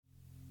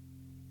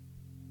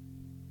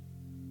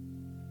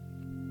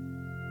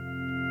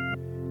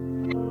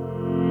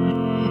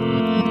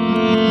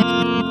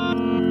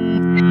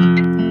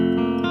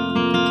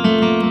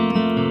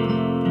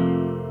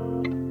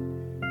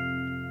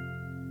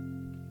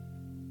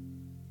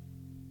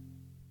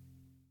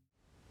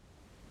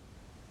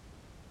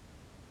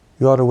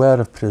You are aware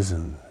of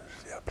prisons.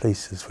 They are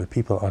places where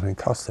people are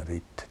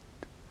incarcerated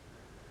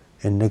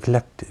and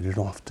neglected and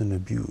often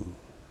abused.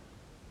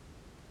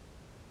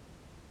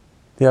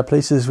 They are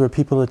places where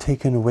people are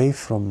taken away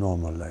from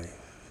normal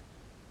life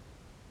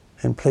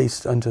and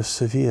placed under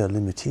severe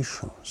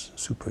limitations and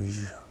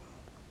supervision.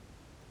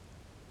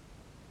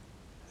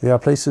 They are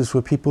places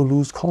where people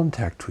lose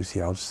contact with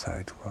the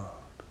outside world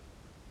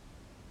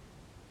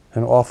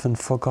and often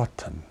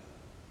forgotten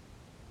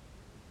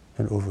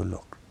and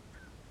overlooked.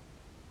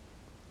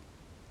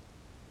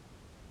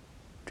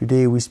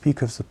 Today we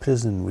speak of the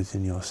prison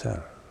within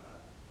yourself,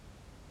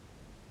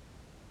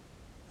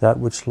 that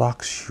which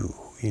locks you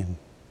in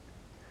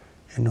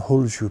and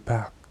holds you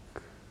back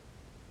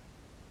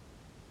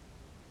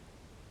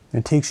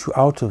and takes you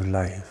out of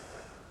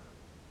life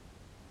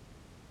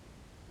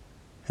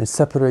and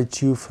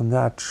separates you from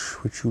that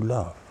which you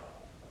love.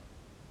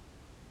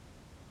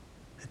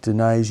 It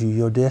denies you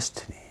your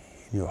destiny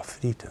and your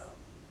freedom.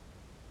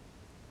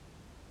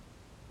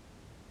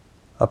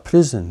 A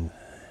prison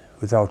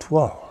without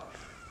walls,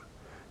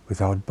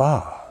 without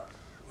bars,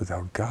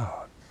 without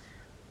guards.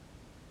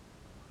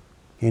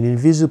 An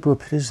invisible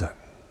prison,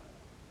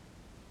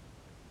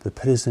 the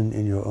prison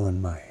in your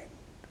own mind.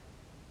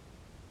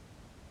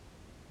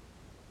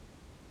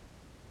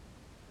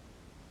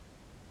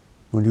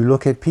 When you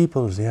look at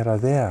people, they are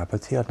there,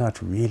 but they are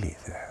not really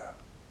there.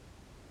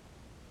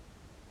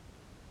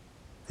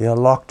 They are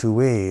locked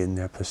away in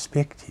their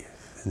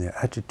perspective, in their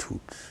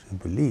attitudes and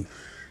beliefs,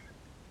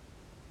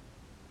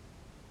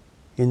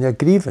 in their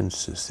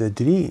grievances, their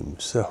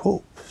dreams, their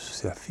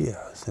hopes, their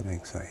fears and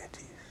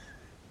anxieties.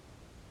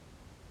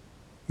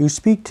 You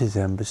speak to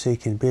them, but they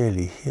can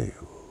barely hear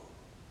you.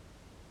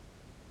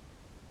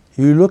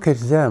 You look at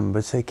them,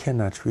 but they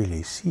cannot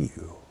really see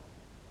you.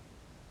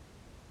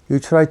 You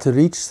try to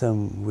reach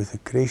them with a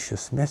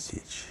gracious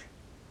message,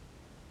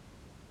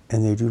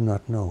 and they do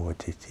not know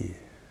what it is.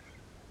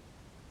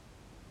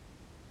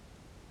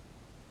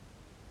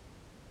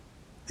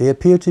 They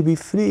appear to be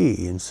free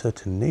in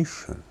certain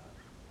nations.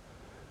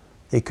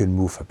 They can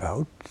move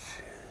about,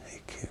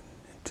 they can,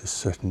 to a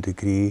certain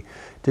degree,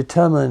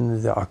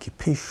 determine their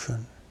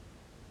occupation,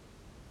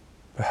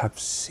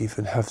 perhaps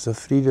even have the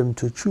freedom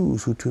to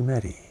choose who to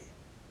marry,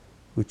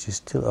 which is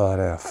still a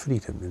rare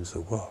freedom in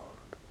the world.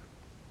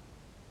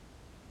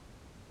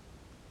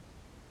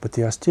 But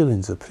they are still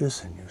in the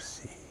prison, you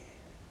see.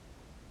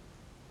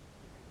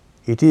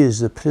 It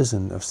is the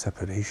prison of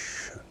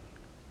separation,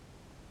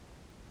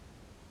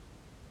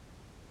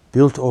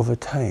 built over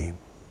time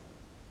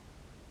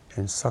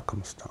and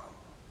circumstance,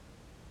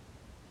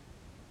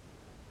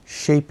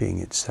 shaping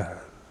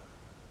itself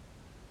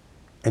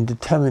and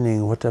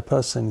determining what a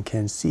person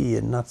can see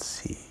and not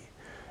see,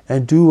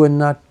 and do and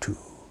not do,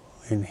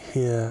 and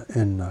hear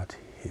and not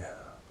hear.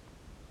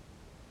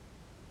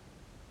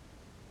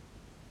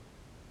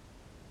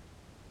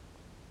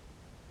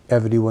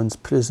 Everyone's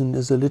prison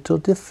is a little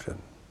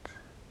different,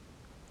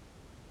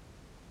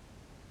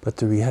 but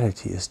the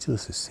reality is still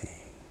the same.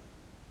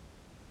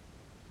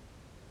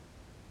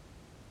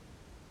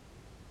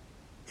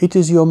 It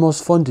is your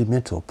most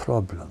fundamental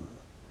problem,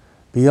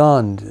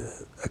 beyond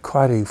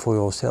acquiring for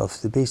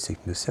yourself the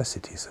basic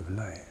necessities of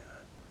life,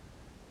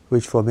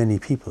 which for many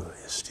people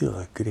is still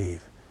a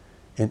grave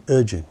and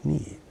urgent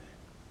need.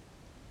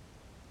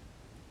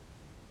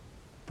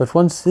 But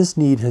once this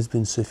need has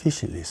been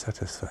sufficiently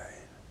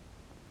satisfied,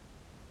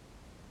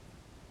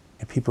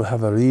 and people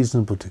have a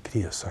reasonable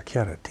degree of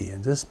security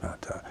in this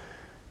matter,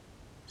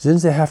 then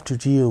they have to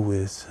deal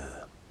with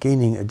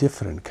gaining a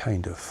different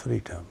kind of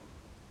freedom.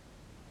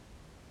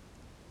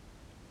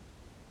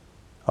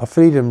 A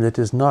freedom that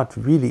is not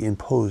really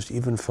imposed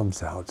even from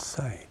the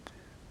outside,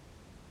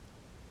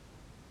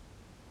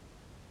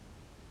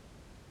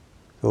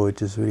 though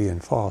it is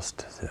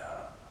reinforced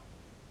there.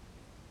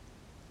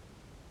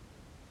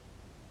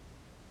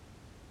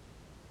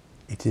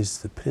 It is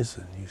the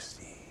prison, you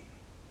see.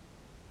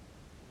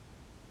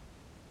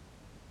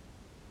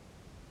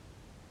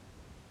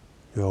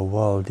 You are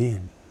walled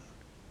in,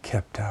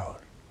 kept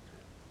out.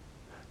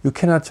 You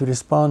cannot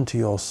respond to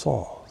your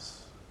source.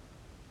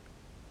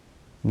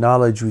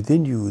 Knowledge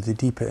within you, the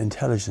deeper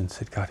intelligence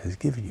that God has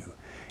given you,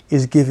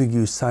 is giving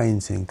you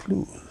signs and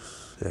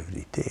clues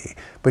every day.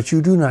 But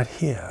you do not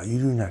hear, you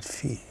do not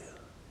feel.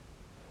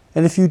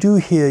 And if you do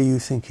hear, you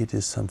think it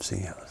is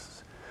something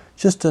else.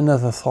 Just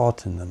another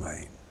thought in the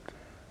mind,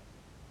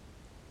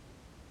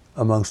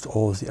 amongst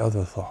all the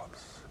other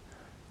thoughts,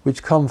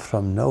 which come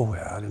from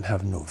nowhere and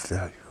have no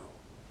value.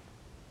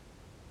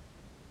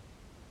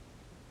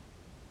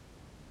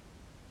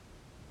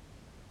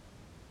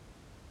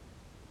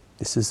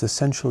 This is the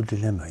central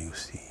dilemma, you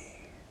see.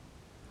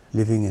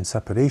 Living in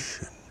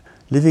separation,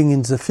 living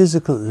in the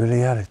physical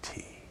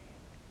reality,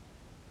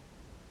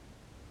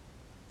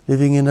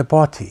 living in a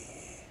body,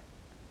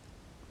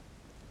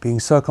 being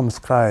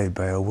circumscribed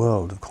by a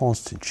world of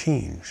constant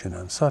change and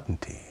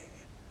uncertainty,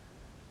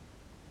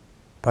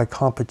 by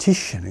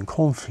competition and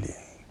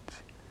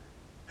conflict,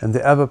 and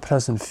the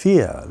ever-present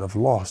fear of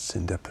loss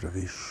and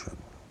deprivation.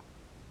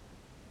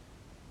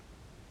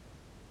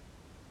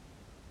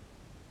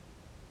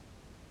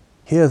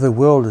 Here the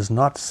world is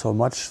not so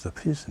much the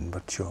prison,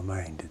 but your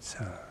mind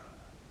itself.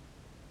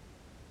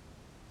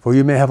 For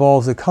you may have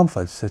all the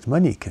comforts that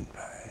money can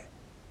buy,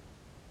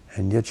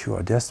 and yet you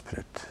are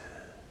desperate,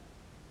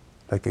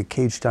 like a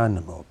caged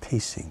animal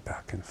pacing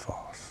back and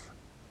forth,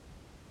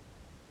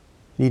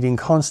 needing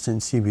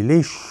constant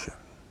stimulation,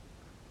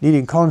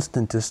 needing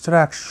constant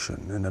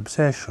distraction and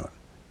obsession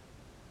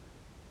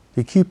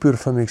to keep you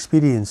from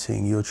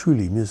experiencing your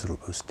truly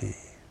miserable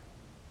state.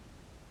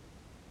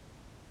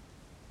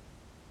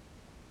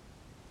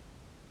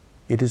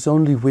 It is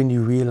only when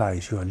you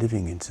realize you are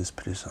living in this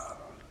prison,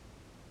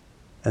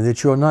 and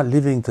that you are not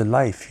living the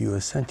life you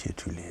are sent here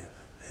to live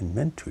and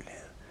meant to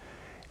live,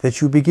 that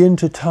you begin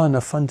to turn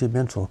a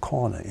fundamental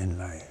corner in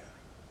life.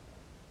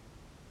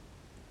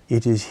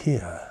 It is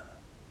here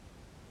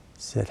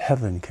that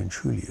heaven can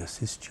truly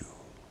assist you.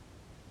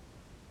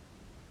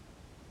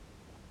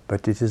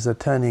 But it is a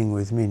turning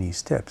with many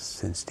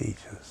steps and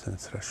stages and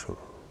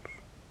thresholds.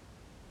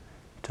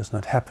 It does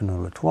not happen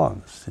all at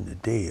once, in a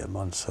day, a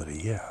month, or a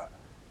year.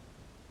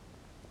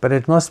 But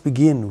it must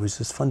begin with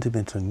this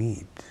fundamental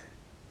need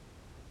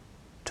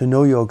to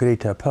know your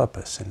greater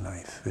purpose in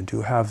life and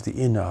to have the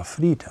inner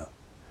freedom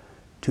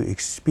to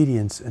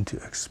experience and to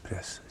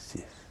express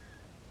this.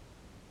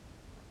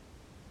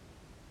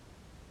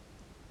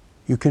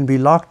 You can be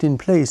locked in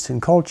place in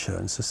culture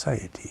and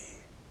society,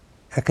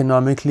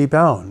 economically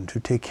bound to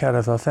take care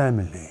of a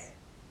family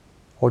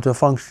or to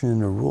function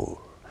in a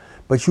role,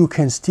 but you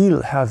can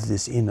still have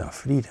this inner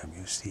freedom,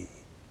 you see.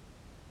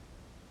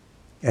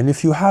 And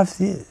if you have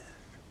this,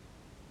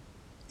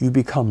 you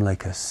become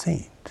like a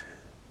saint,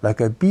 like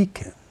a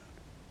beacon,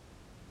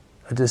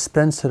 a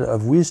dispenser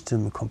of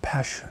wisdom,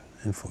 compassion,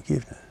 and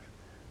forgiveness.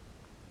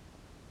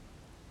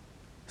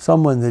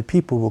 Someone that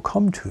people will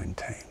come to in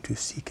time to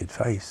seek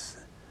advice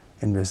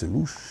and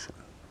resolution.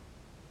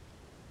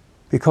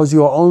 Because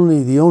you are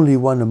the only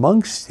one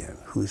amongst them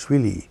who is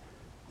really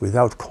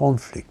without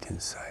conflict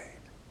inside.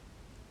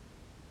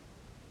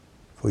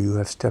 For you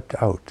have stepped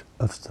out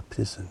of the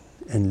prison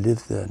and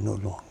live there no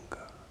longer.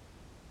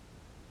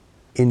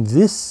 In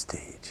this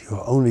state, you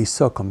are only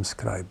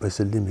circumscribed by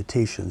the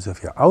limitations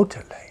of your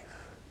outer life,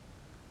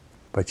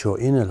 but your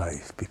inner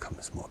life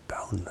becomes more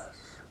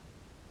boundless,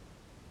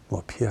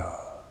 more pure,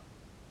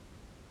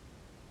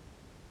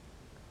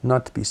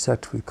 not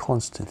beset with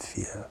constant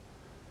fear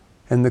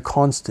and the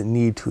constant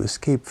need to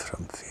escape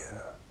from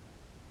fear.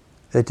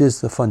 That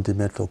is the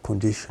fundamental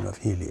condition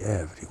of nearly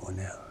everyone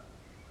else.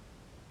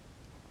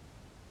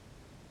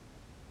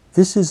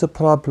 This is a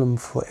problem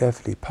for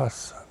every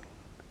person,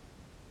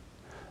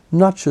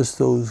 not just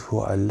those who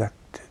are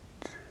elected,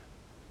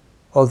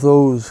 or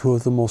those who are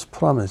the most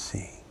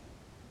promising,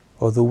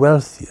 or the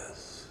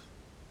wealthiest,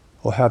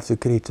 or have the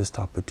greatest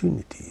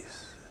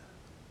opportunities.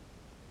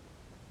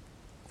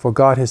 For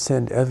God has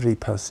sent every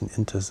person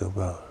into the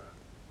world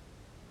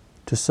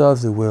to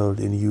serve the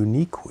world in a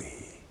unique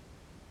way,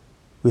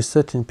 with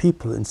certain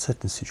people in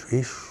certain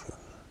situations.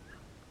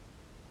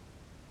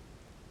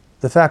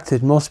 The fact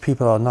that most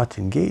people are not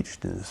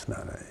engaged in this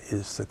manner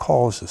is the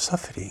cause of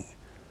suffering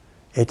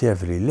at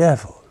every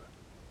level,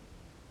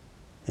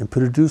 and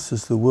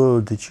produces the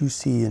world that you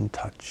see and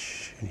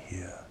touch and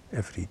hear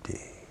every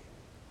day.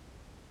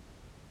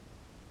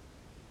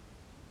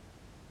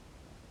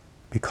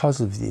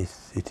 Because of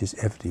this, it is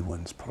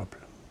everyone's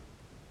problem,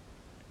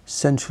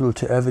 central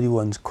to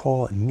everyone's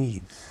core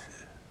needs.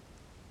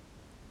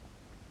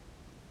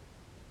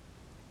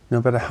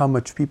 No matter how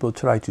much people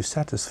try to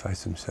satisfy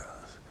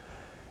themselves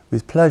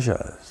with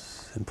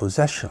pleasures and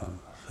possessions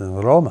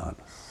and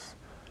romance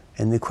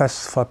and the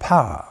quest for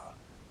power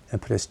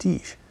and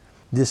prestige,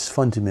 this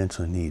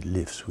fundamental need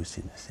lives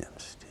within them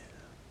still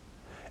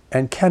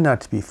and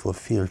cannot be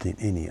fulfilled in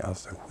any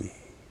other way.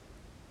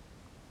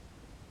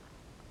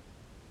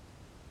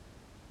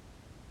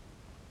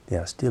 They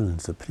are still in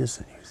the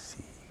prison, you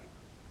see,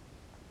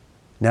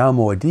 now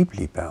more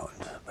deeply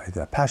bound by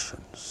their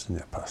passions and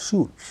their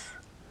pursuits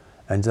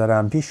and their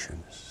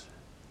ambitions,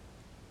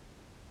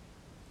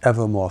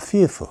 ever more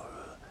fearful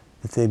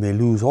that they may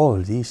lose all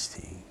these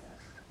things.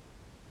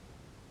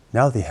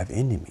 Now they have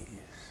enemies.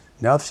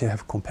 Now they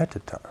have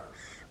competitors.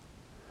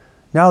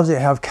 Now they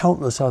have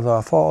countless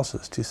other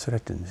forces to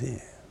threaten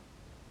them.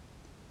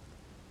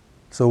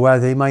 So while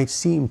they might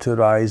seem to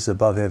rise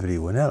above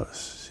everyone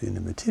else in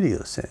a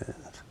material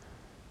sense,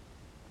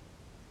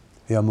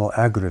 they are more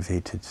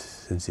aggravated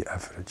than the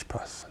average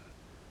person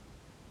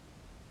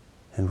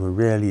and will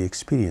rarely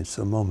experience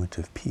a moment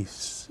of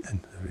peace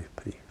and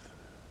reprieve.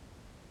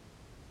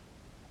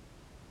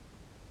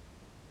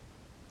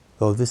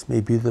 Though this may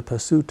be the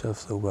pursuit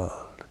of the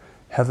world,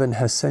 heaven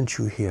has sent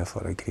you here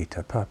for a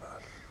greater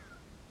purpose.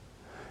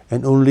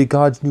 And only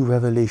God's new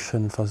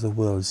revelation for the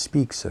world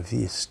speaks of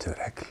this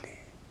directly.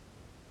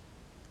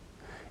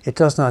 It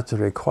does not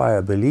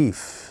require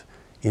belief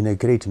in a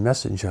great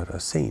messenger or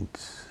saint.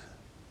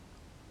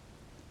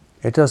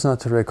 It does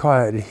not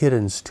require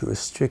adherence to a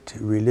strict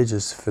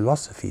religious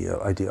philosophy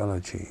or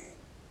ideology.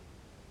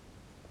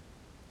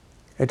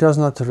 It does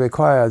not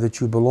require that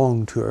you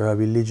belong to a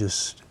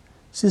religious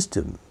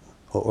system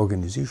or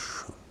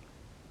organization.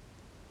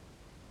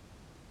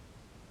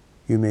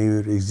 You may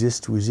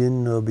exist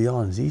within or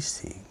beyond these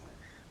things,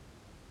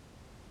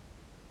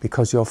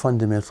 because your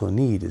fundamental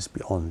need is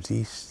beyond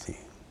these things.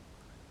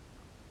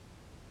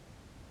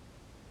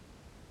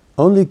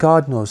 Only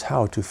God knows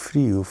how to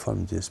free you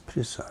from this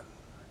prison.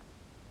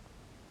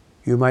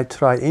 You might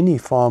try any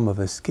form of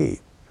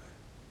escape,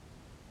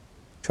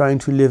 trying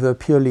to live a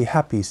purely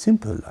happy,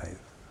 simple life,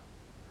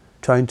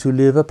 trying to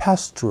live a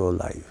pastoral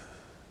life,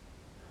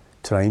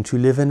 trying to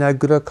live an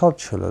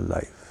agricultural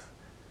life,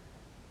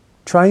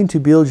 trying to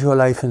build your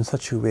life in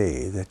such a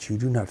way that you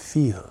do not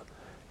feel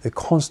the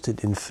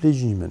constant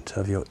infringement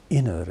of your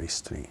inner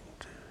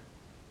restraint.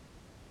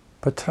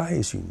 But try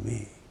as you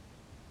may.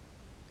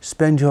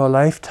 Spend your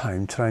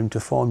lifetime trying to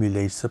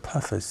formulate the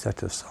perfect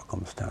set of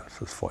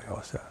circumstances for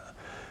yourself.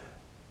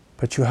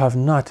 But you have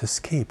not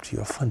escaped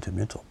your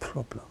fundamental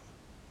problem.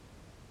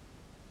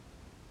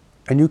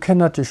 And you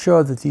cannot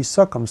assure that these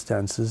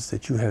circumstances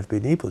that you have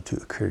been able to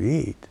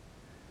create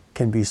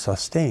can be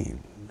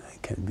sustained,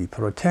 can be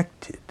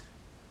protected.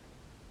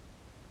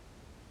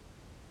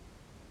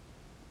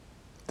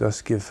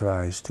 Thus give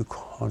rise to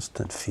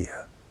constant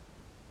fear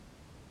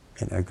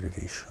and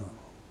aggravation.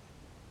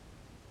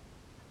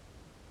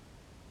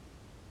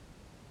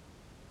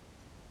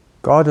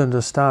 God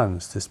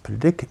understands this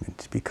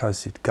predicament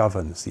because it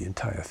governs the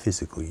entire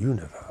physical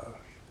universe.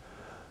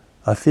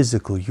 A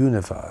physical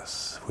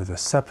universe where the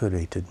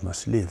separated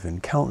must live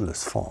in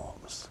countless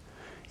forms,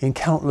 in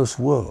countless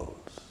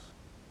worlds,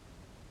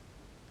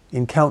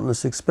 in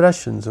countless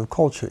expressions of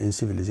culture and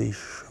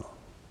civilization,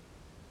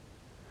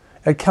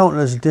 at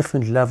countless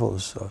different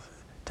levels of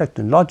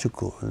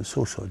technological and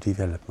social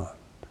development.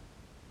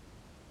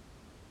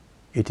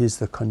 It is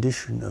the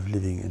condition of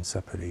living in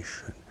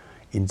separation,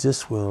 in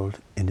this world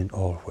and in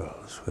all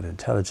worlds, where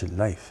intelligent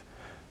life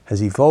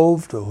has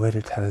evolved or where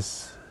it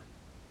has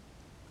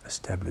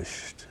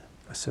established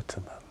a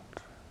settlement.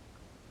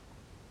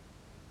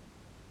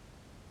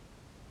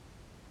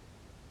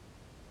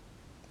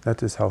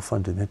 That is how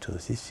fundamental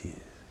this is.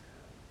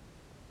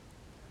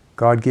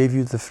 God gave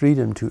you the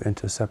freedom to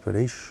enter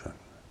separation,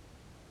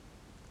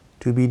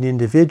 to be an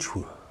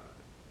individual,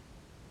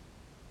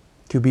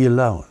 to be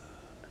alone,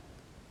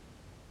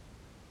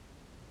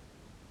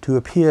 to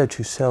appear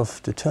to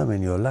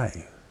self-determine your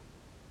life.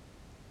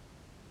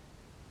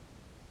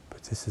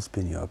 But this has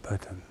been your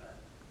burden,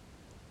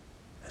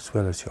 as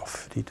well as your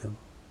freedom.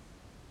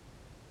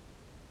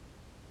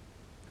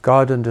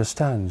 God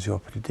understands your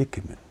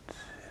predicament,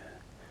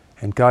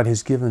 and God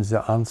has given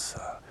the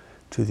answer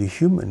to the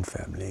human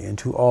family and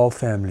to all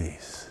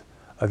families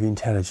of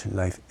intelligent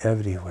life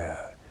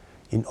everywhere,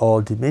 in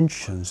all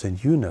dimensions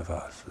and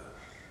universes.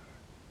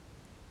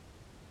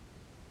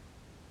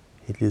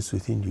 It lives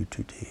within you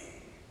today.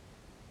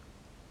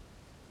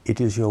 It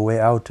is your way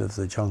out of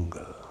the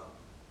jungle.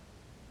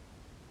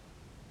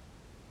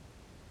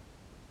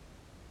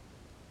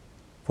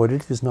 For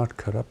it is not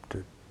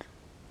corrupted.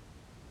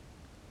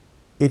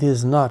 It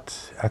is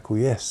not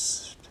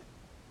acquiesced.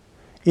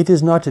 It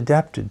is not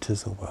adapted to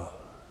the world.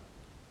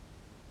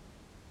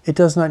 It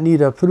does not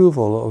need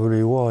approval or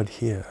reward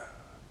here.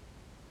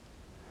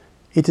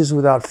 It is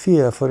without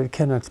fear, for it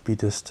cannot be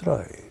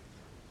destroyed.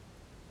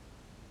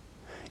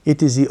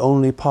 It is the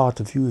only part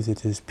of you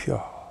that is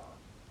pure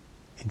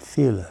and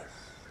fearless,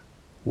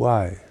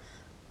 wise,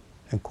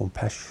 and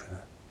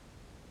compassionate.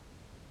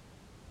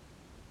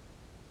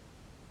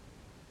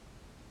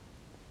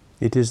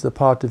 It is the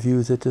part of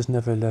you that has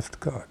never left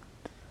God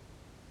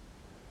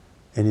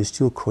and is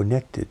still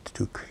connected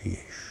to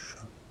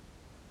creation.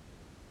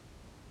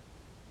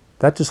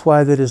 That is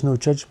why there is no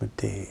judgment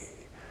day.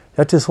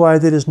 That is why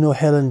there is no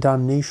hell and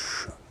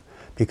damnation,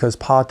 because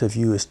part of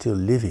you is still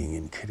living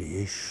in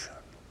creation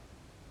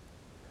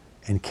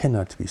and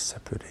cannot be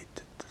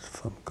separated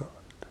from God.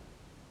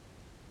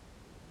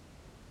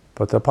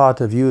 But the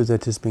part of you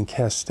that has been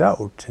cast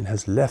out and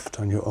has left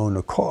on your own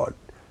accord,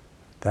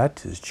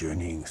 that is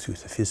journeying through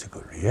the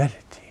physical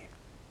reality.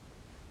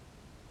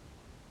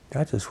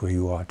 That is where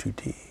you are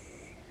today.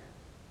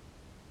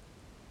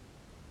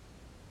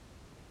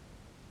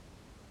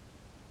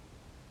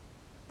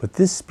 But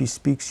this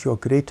bespeaks your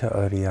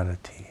greater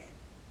reality,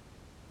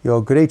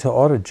 your greater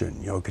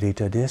origin, your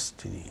greater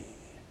destiny,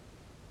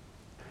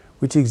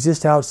 which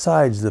exists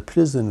outside the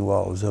prison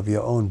walls of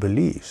your own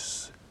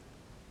beliefs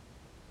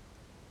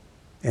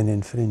and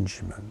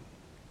infringement.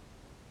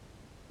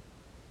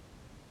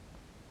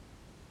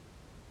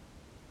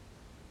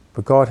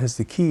 But God has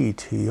the key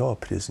to your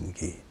prison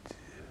gate,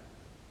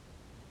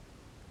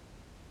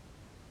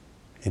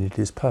 and it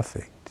is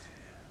perfect.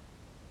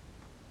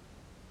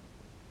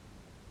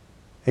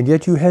 And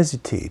yet you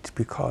hesitate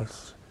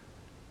because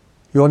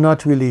you're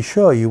not really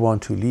sure you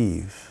want to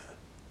leave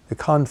the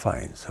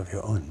confines of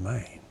your own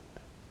mind.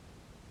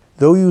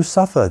 Though you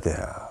suffer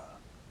there,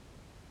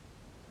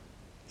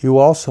 you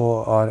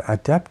also are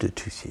adapted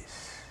to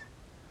this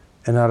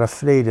and are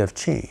afraid of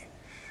change,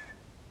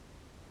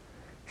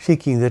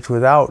 thinking that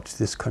without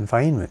this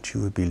confinement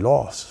you would be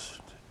lost,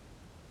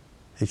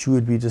 that you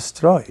would be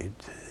destroyed,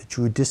 that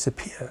you would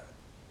disappear.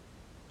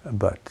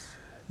 But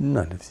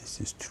none of this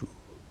is true.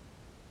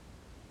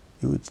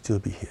 You would still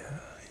be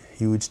here.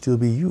 You would still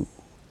be you.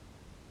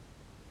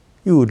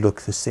 You would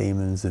look the same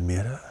in the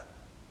mirror.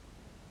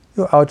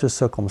 Your outer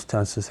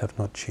circumstances have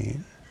not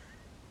changed.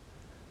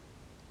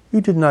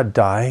 You did not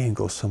die and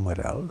go somewhere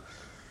else.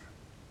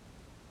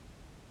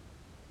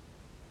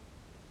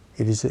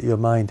 It is that your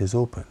mind is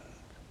open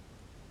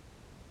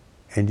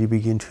and you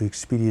begin to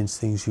experience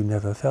things you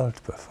never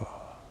felt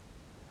before.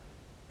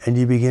 And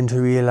you begin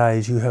to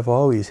realize you have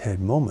always had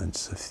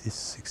moments of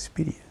this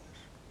experience.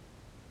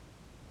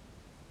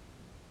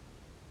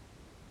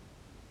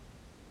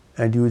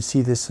 And you would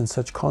see this in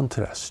such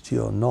contrast to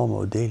your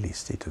normal daily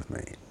state of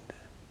mind,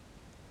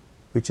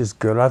 which is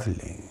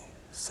groveling,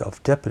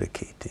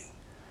 self-deprecating,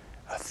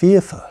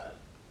 fearful,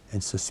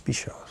 and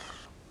suspicious.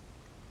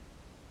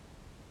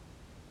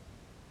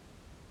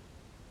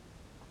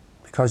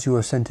 Because you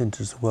were sent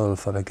into the world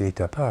for a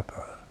greater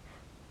purpose.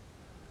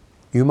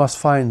 You must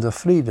find the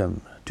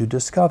freedom to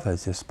discover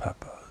this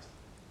purpose.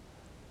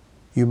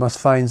 You must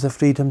find the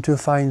freedom to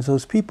find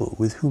those people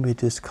with whom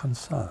it is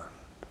concerned.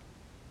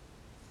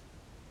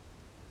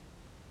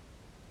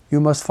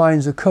 You must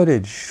find the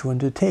courage to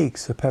undertake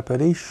the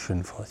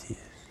preparation for this.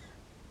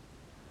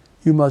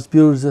 You must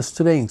build the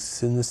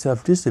strength and the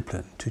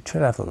self-discipline to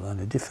travel on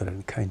a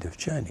different kind of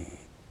journey.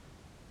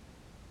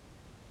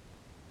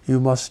 You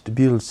must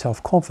build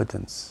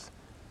self-confidence,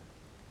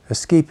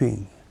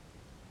 escaping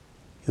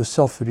your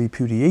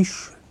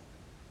self-repudiation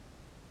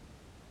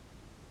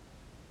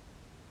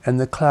and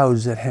the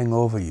clouds that hang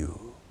over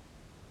you.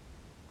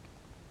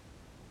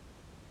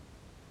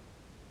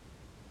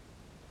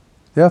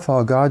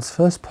 Therefore, God's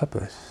first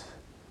purpose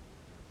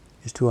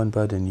is to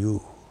unburden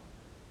you,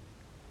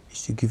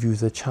 is to give you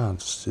the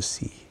chance to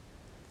see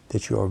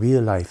that your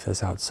real life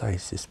is outside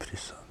this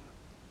prison,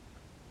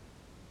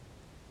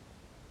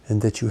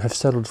 and that you have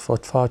settled for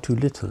far too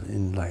little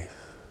in life.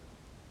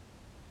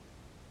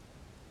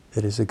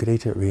 There is a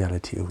greater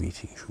reality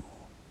awaiting you,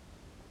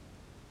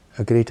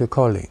 a greater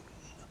calling,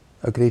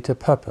 a greater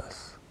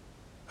purpose,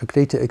 a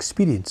greater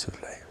experience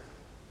of life.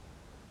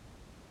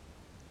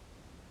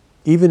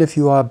 Even if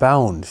you are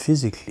bound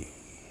physically,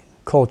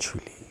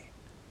 culturally,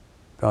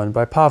 bound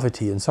by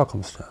poverty and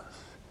circumstance,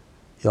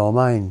 your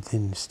mind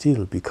then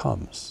still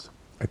becomes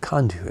a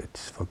conduit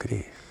for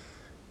grace.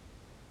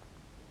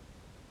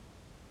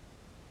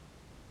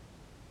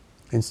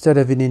 Instead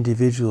of an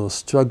individual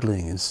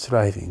struggling and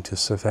striving to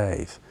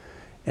survive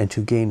and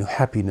to gain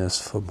happiness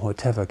from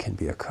whatever can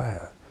be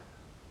acquired,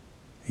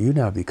 you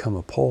now become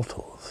a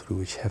portal through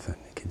which heaven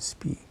can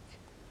speak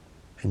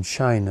and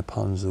shine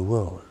upon the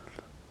world,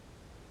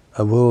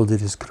 a world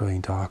that is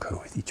growing darker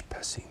with each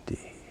passing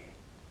day,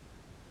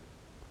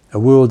 a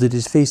world that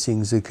is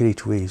facing the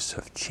great waves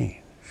of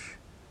change.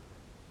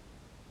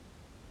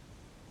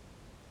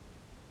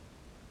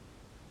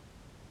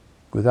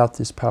 Without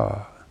this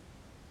power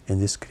and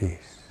this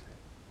grace,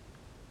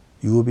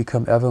 you will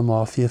become ever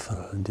more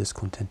fearful and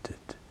discontented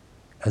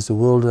as the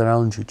world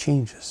around you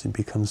changes and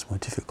becomes more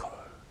difficult.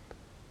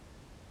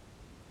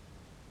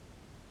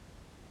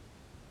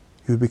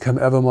 You will become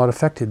ever more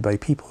affected by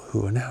people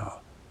who are now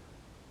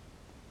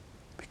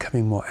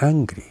becoming more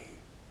angry,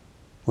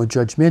 more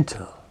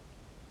judgmental,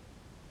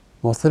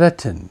 more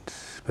threatened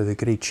by the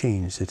great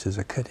change that is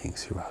occurring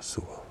throughout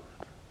the world.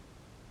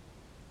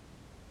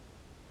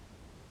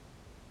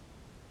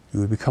 You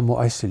will become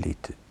more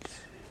isolated.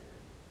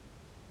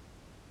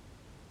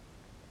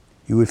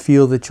 You will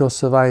feel that your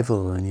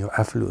survival and your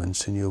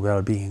affluence and your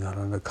well-being are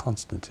under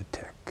constant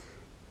attack.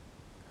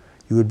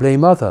 You would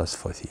blame others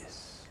for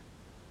this,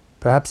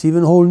 perhaps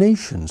even whole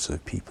nations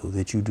of people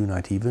that you do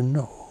not even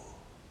know.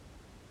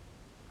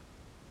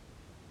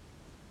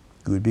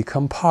 You would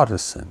become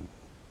partisan.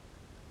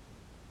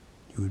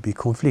 You would be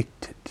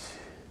conflicted.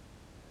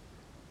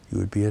 You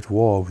would be at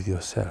war with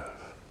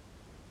yourself,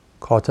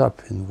 caught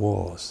up in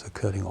wars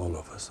occurring all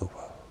over the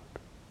world.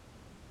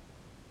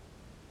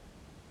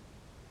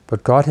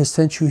 But God has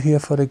sent you here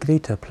for a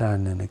greater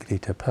plan and a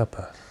greater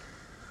purpose.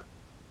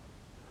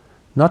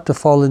 Not to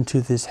fall into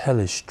this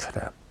hellish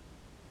trap,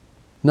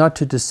 not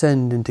to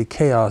descend into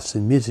chaos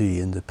and misery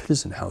in the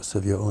prison house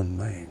of your own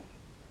mind,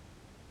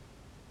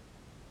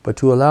 but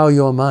to allow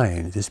your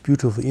mind, this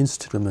beautiful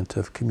instrument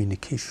of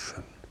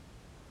communication,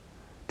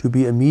 to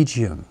be a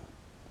medium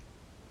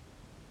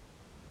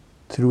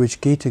through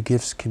which greater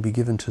gifts can be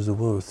given to the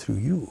world through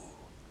you,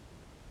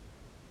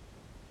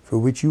 for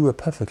which you were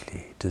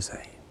perfectly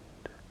designed.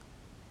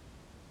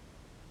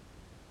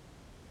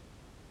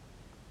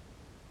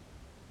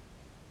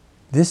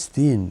 This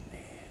then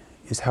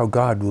is how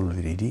God will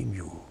redeem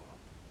you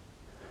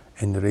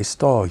and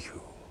restore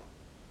you,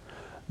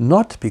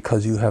 not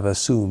because you have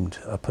assumed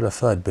a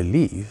preferred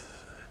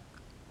belief,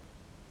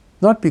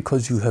 not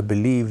because you have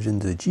believed in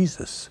the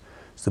Jesus,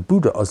 the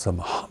Buddha or the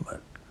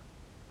Muhammad,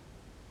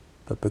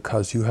 but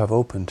because you have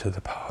opened to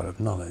the power of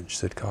knowledge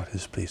that God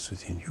has placed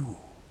within you.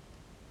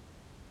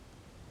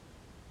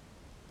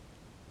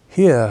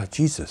 Here,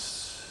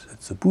 Jesus,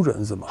 the Buddha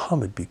and the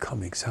Muhammad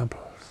become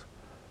examples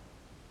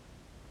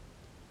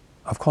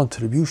of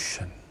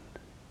contribution,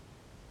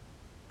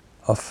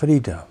 of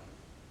freedom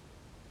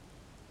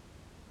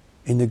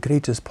in the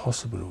greatest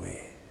possible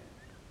way.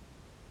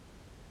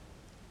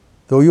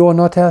 Though you are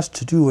not asked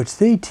to do what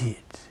they did,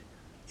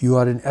 you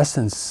are in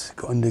essence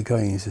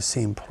undergoing the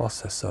same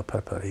process of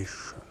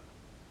preparation.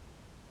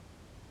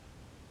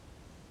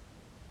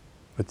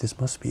 But this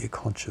must be a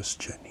conscious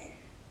journey.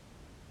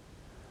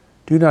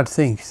 Do not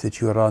think that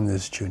you are on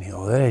this journey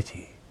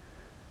already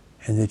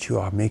and that you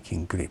are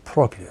making great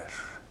progress.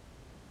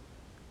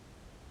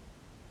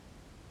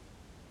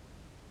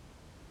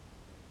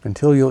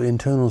 Until your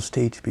internal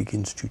state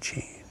begins to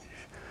change,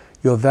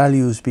 your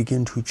values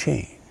begin to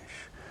change,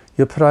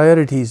 your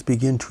priorities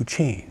begin to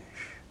change,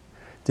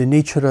 the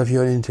nature of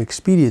your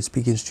experience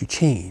begins to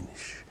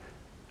change,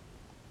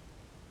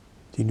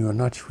 then you are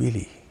not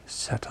really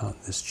set on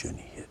this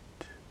journey yet.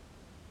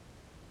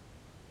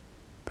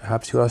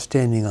 Perhaps you are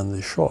standing on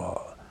the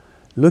shore,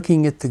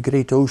 looking at the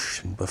great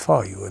ocean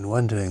before you and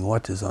wondering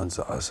what is on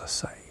the other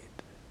side.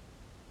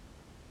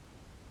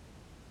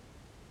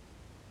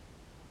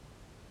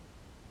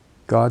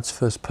 God's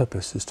first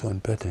purpose is to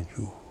unburden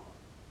you,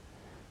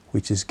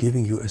 which is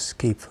giving you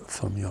escape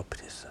from your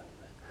prison.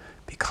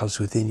 Because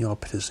within your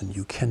prison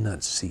you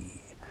cannot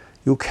see,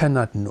 you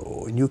cannot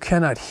know, and you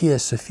cannot hear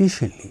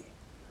sufficiently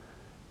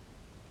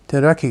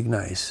to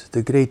recognize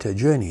the greater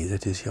journey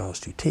that is yours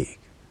to take.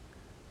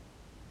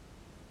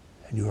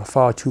 And you are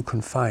far too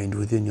confined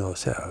within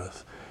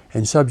yourself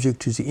and subject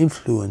to the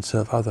influence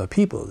of other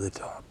people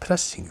that are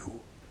pressing you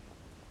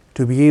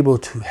to be able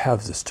to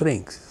have the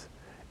strength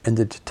and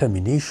the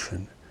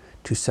determination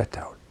to set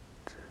out.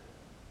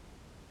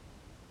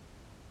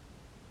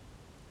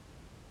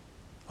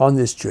 On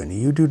this journey,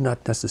 you do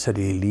not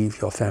necessarily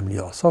leave your family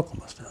or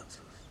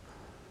circumstances,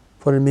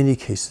 for in many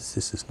cases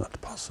this is not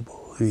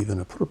possible or even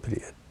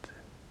appropriate.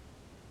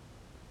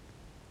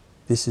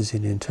 This is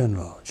an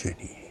internal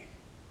journey,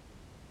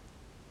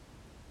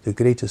 the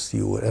greatest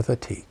you will ever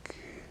take,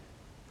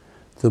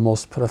 the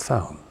most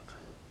profound,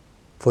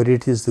 for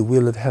it is the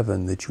will of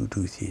heaven that you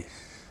do this.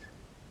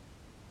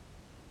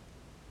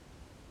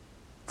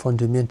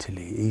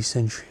 Fundamentally,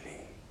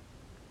 essentially,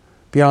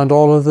 beyond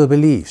all of the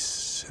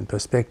beliefs and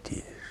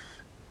perspectives,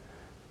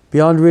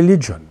 beyond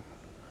religion,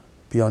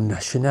 beyond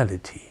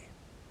nationality,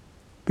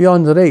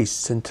 beyond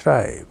race and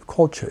tribe,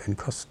 culture and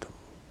custom.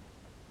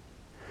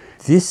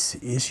 This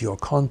is your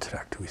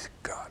contract with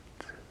God.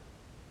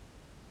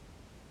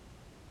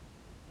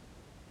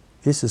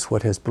 This is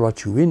what has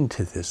brought you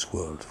into this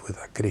world with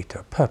a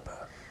greater purpose.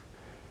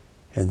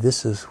 And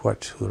this is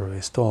what will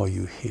restore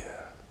you here.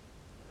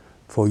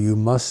 For you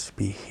must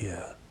be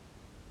here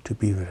to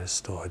be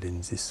restored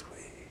in this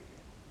way.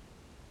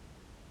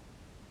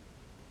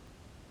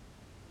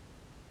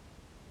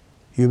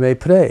 You may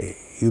pray,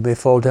 you may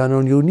fall down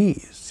on your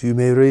knees, you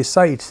may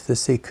recite the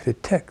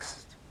sacred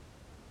text.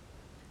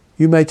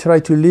 You may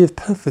try to live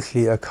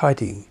perfectly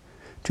according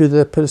to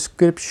the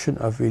prescription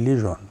of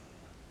religion.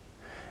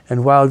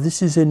 And while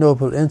this is a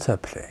noble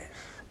enterprise,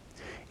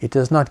 it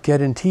does not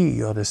guarantee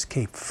your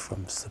escape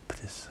from the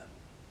prison.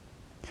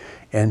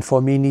 And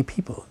for many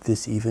people,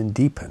 this even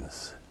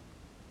deepens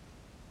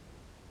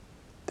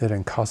their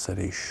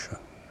incarceration.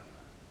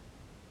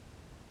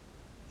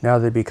 Now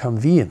they become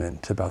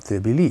vehement about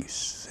their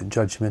beliefs and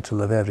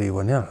judgmental of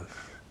everyone else.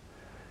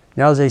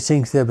 Now they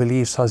think their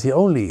beliefs are the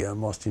only and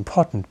most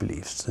important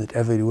beliefs that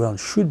everyone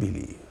should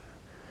believe,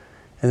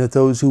 and that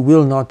those who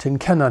will not and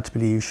cannot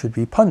believe should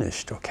be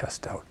punished or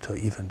cast out or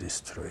even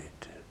destroyed.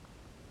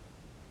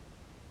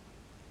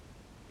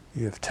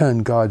 You have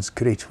turned God's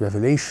great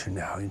revelation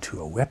now into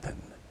a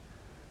weapon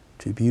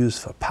to be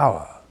used for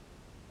power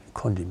and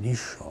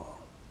condemnation.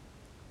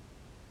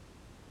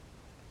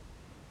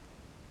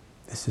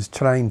 This is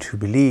trying to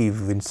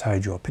believe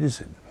inside your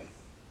prison.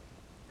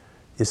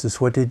 This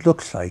is what it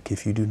looks like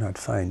if you do not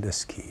find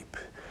escape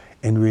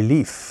and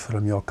relief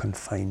from your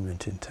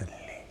confinement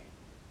internally.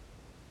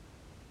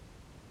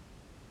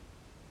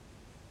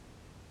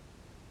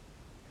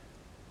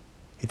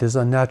 It is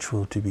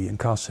unnatural to be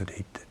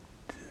incarcerated.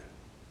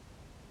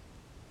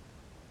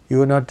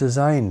 You are not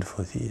designed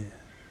for this.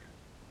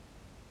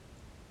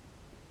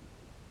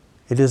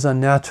 It is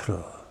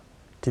unnatural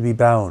to be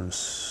bound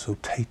so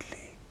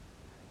tightly,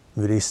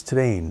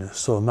 restrained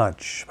so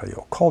much by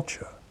your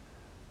culture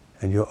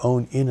and your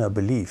own inner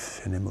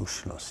belief and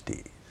emotional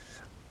states.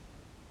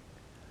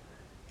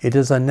 It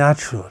is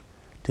unnatural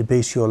to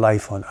base your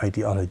life on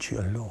ideology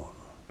alone.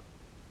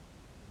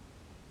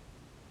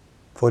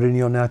 For in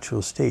your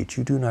natural state,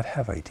 you do not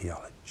have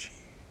ideology.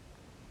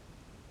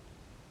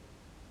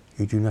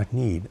 You do not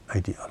need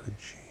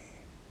ideology.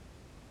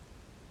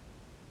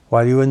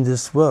 While you're in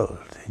this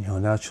world, in your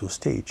natural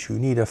state, you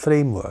need a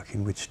framework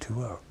in which to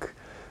work.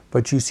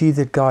 But you see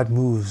that God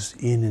moves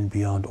in and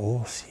beyond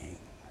all seeing,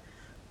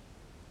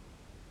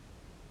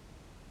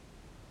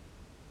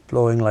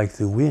 blowing like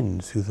the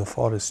wind through the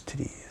forest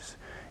trees.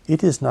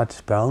 It is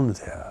not bound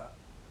there,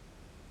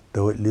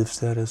 though it lives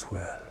there as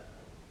well.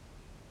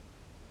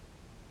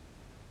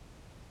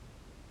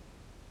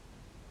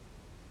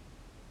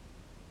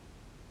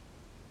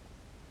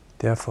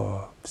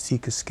 Therefore,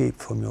 seek escape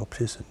from your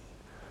prison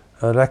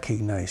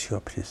recognize your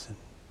prison.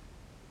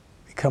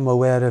 Become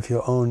aware of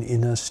your own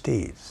inner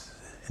states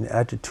and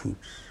attitudes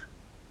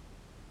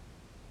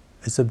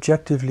as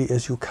objectively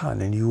as you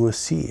can, and you will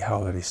see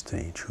how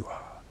restrained you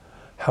are,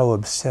 how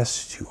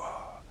obsessed you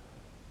are,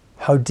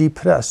 how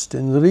depressed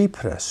and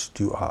repressed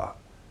you are,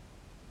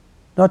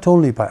 not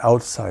only by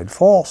outside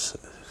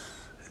forces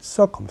and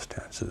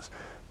circumstances,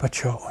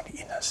 but your own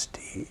inner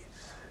states.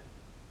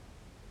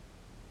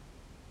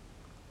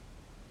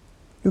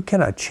 You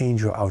cannot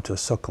change your outer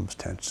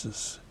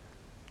circumstances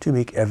to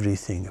make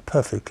everything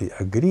perfectly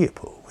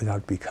agreeable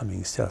without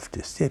becoming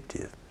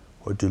self-deceptive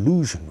or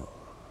delusional.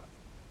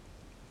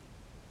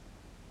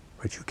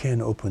 But you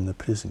can open the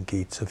prison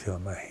gates of your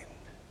mind.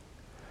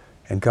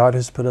 And God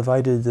has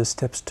provided the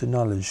steps to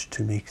knowledge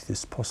to make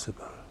this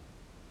possible.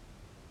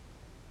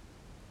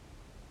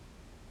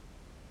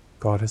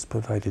 God has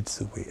provided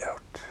the way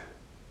out.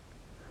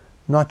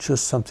 Not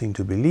just something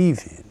to believe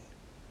in,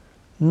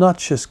 not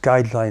just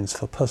guidelines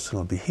for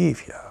personal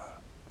behavior,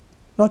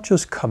 not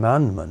just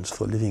commandments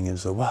for living in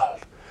the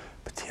world,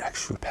 but the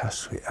actual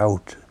pathway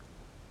out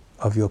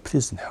of your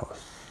prison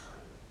house,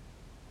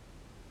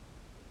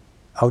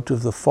 out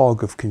of the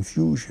fog of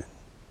confusion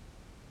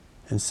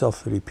and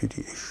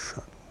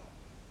self-repudiation.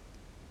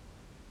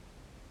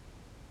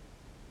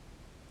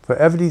 For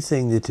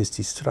everything that is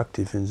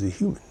destructive in the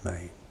human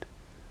mind,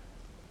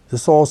 the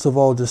source of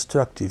all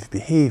destructive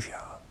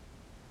behavior,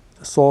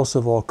 the source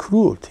of all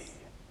cruelty,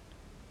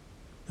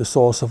 the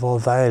source of all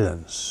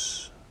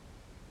violence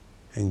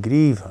and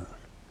grievance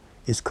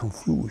is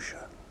confusion.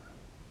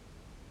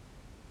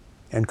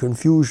 And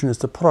confusion is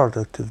the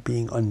product of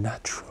being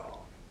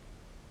unnatural.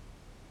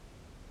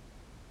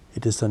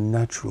 It is a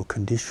natural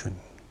condition.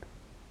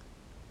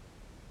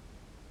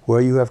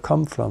 Where you have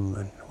come from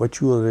and what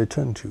you will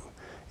return to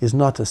is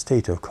not a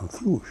state of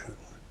confusion,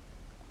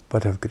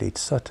 but of great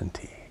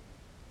certainty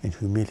and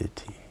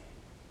humility.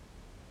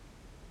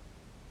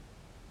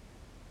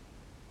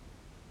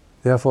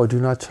 Therefore, do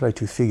not try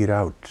to figure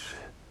out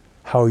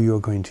how you are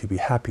going to be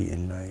happy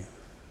in life.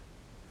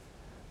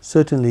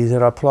 Certainly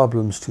there are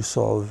problems to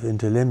solve and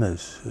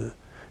dilemmas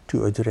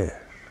to address.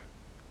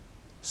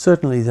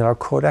 Certainly there are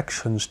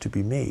corrections to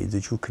be made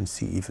that you can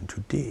see even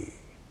today.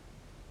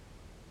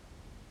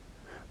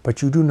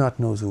 But you do not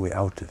know the way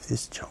out of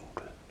this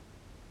jungle,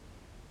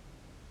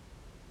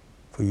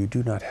 for you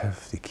do not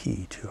have the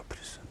key to your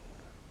prison.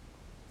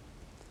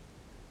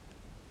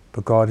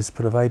 But God is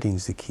providing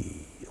the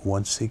key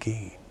once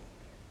again.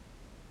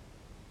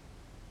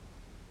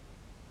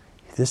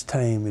 This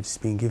time it's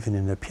being given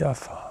in a pure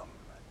form,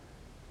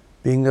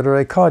 being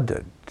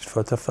recorded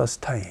for the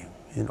first time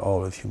in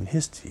all of human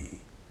history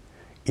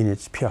in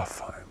its pure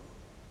form.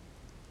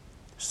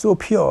 So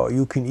pure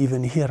you can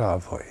even hear our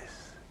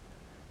voice,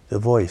 the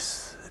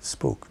voice that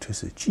spoke to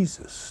the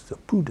Jesus, the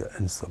Buddha,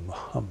 and the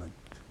Muhammad.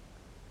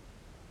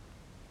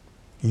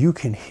 You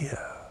can hear,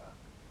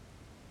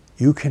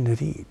 you can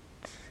read,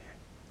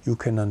 you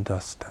can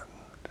understand,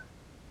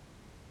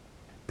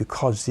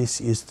 because this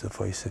is the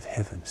voice of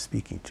heaven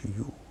speaking to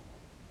you.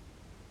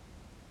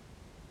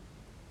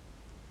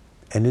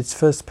 And its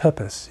first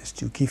purpose is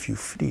to give you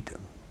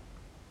freedom.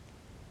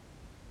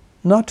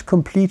 Not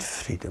complete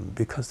freedom,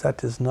 because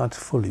that is not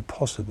fully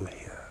possible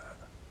here,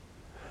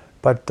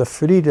 but the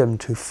freedom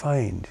to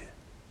find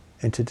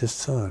and to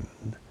discern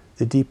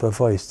the deeper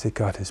voice that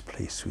God has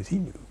placed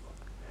within you,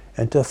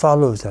 and to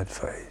follow that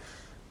voice,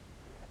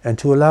 and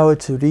to allow it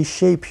to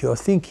reshape your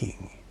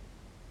thinking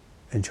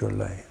and your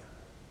life.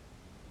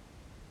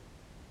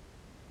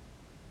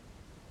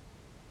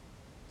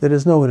 There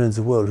is no one in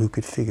the world who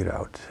could figure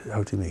out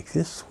how to make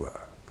this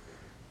work,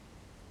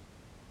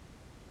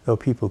 though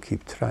people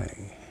keep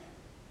trying.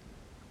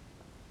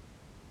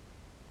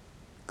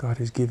 God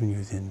has given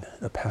you then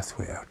a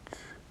pathway out.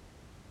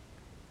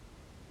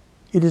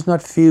 It is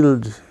not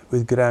filled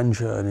with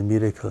grandeur and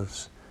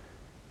miracles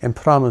and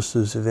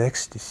promises of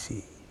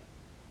ecstasy.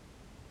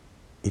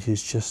 It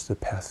is just the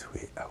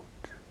pathway out.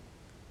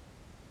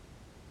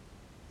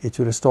 It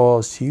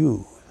restores to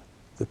you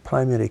the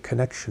primary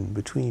connection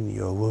between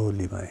your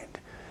worldly mind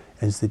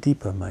and the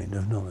deeper mind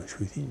of knowledge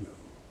within you.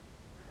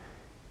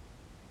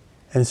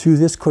 And through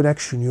this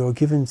connection you are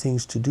given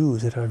things to do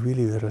that are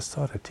really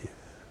restorative.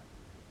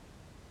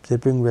 They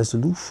bring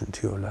resolution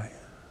to your life.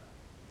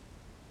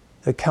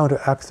 They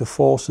counteract the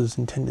forces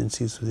and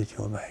tendencies within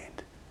your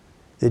mind.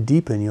 They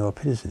deepen your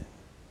prison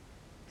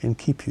and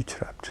keep you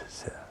trapped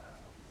there.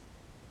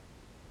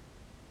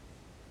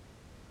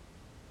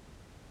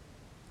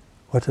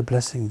 What a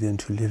blessing then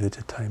to live at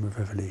a time of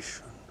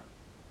revelation,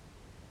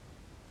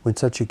 when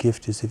such a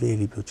gift is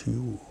available to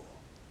you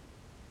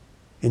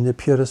in the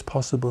purest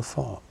possible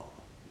form.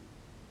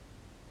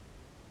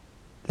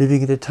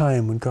 Living at a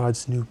time when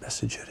God's new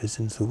messenger is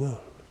in the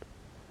world,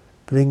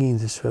 bringing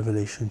this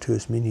revelation to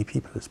as many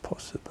people as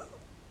possible.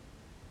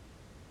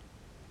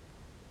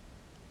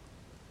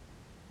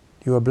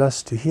 You are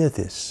blessed to hear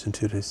this and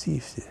to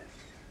receive this.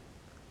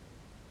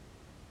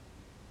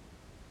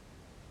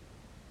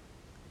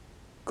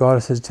 God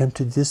has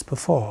attempted this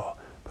before,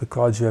 but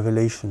God's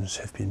revelations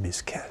have been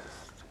miscast,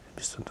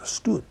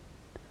 misunderstood.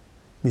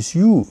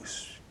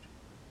 misused,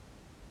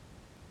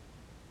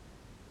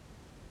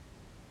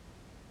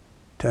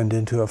 turned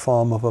into a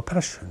form of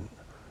oppression,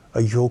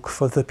 a yoke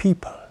for the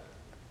people.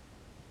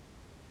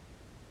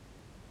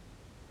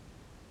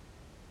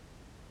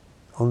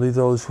 Only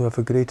those who have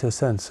a greater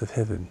sense of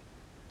heaven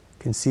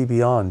can see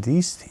beyond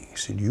these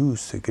things and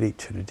use the great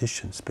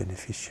traditions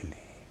beneficially.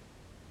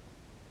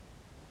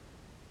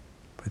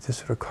 But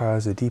this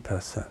requires a deeper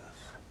sense.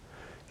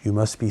 You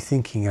must be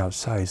thinking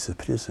outside the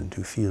prison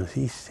to feel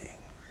these things,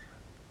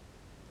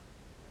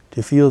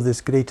 to feel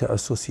this greater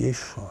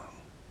association,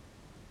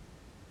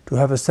 to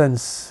have a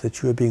sense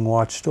that you are being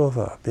watched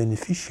over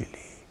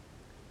beneficially,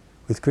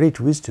 with great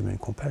wisdom and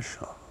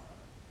compassion,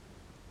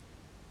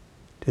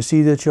 to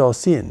see that your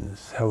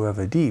sins,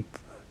 however deep,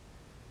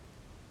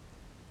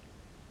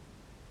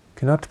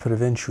 cannot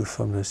prevent you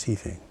from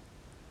receiving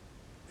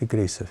the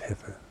grace of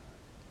heaven.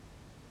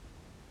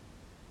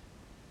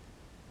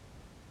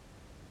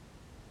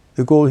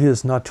 The goal here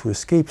is not to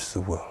escape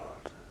the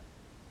world,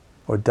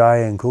 or die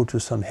and go to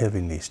some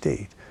heavenly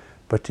state,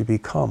 but to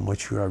become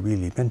what you are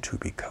really meant to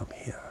become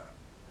here,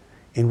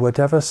 in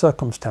whatever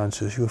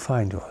circumstances you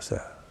find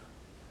yourself.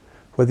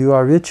 Whether you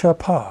are rich or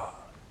poor,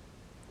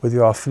 whether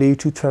you are free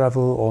to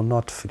travel or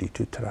not free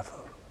to travel,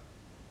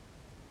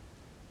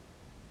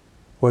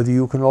 whether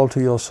you can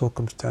alter your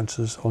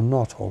circumstances or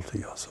not alter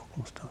your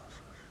circumstances,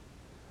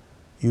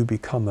 you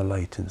become a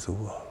light in the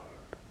world,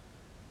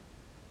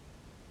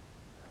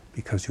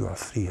 because you are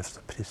free of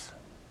the prison.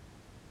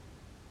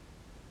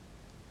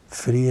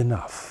 Free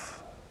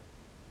enough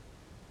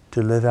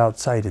to live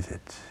outside of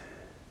it,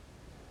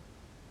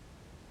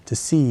 to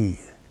see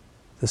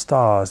the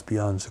stars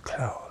beyond the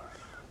clouds,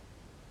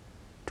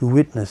 to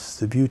witness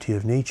the beauty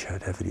of nature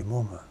at every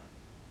moment,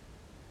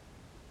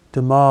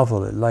 to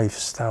marvel at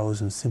life's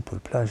thousand simple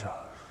pleasures,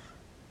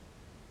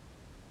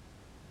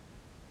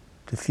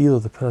 to feel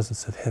the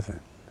presence of heaven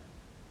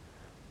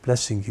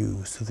blessing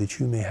you so that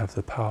you may have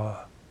the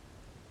power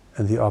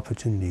and the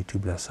opportunity to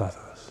bless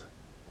others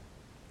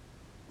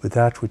with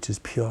that which is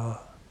pure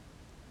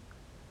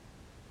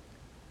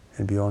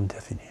and beyond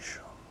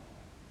definition.